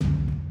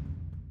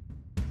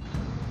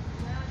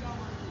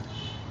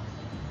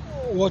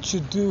what you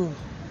do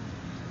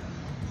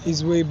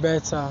is way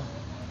better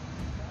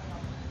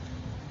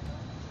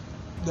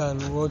than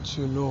what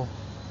you know.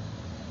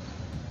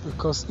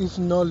 Because if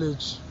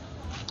knowledge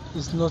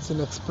is not an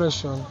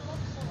expression,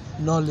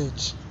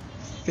 knowledge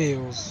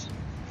fails.